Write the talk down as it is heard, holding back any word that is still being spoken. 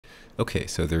Okay,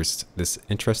 so there's this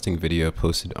interesting video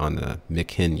posted on the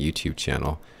MYK HYN YouTube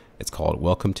channel. It's called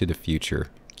Welcome to the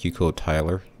Future, Q-Code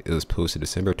Tyler. It was posted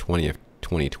December 20th,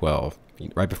 2012,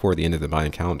 right before the end of the Mayan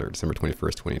calendar, December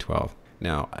 21st, 2012.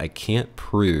 Now, I can't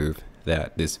prove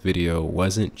that this video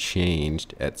wasn't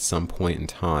changed at some point in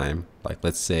time, like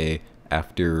let's say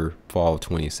after fall of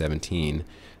 2017,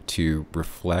 to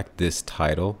reflect this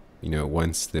title,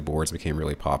 once the boards became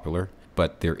really popular.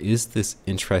 But there is this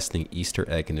interesting Easter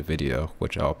egg in the video,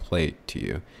 which I'll play to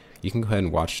you. You can go ahead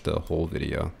and watch the whole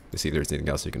video to see if there's anything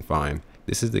else you can find.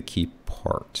 This is the key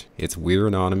part. It's We're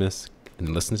Anonymous, and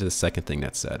listen to the second thing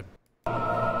that's said. We are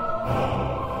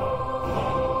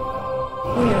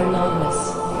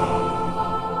anonymous.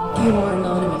 You are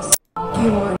anonymous.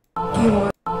 You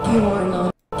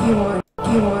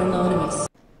are anonymous.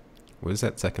 What is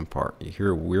that second part? You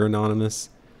hear We're Anonymous,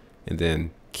 and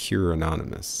then Cure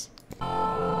Anonymous.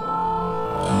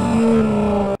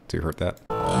 Do you heard that?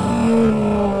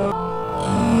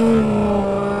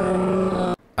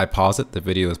 I pause it. The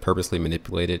video is purposely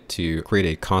manipulated to create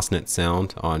a consonant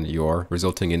sound on your,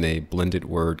 resulting in a blended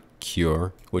word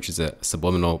cure, which is a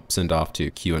subliminal send off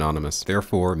to Q Anonymous.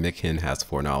 Therefore, MYK HYN has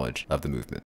foreknowledge of the movement.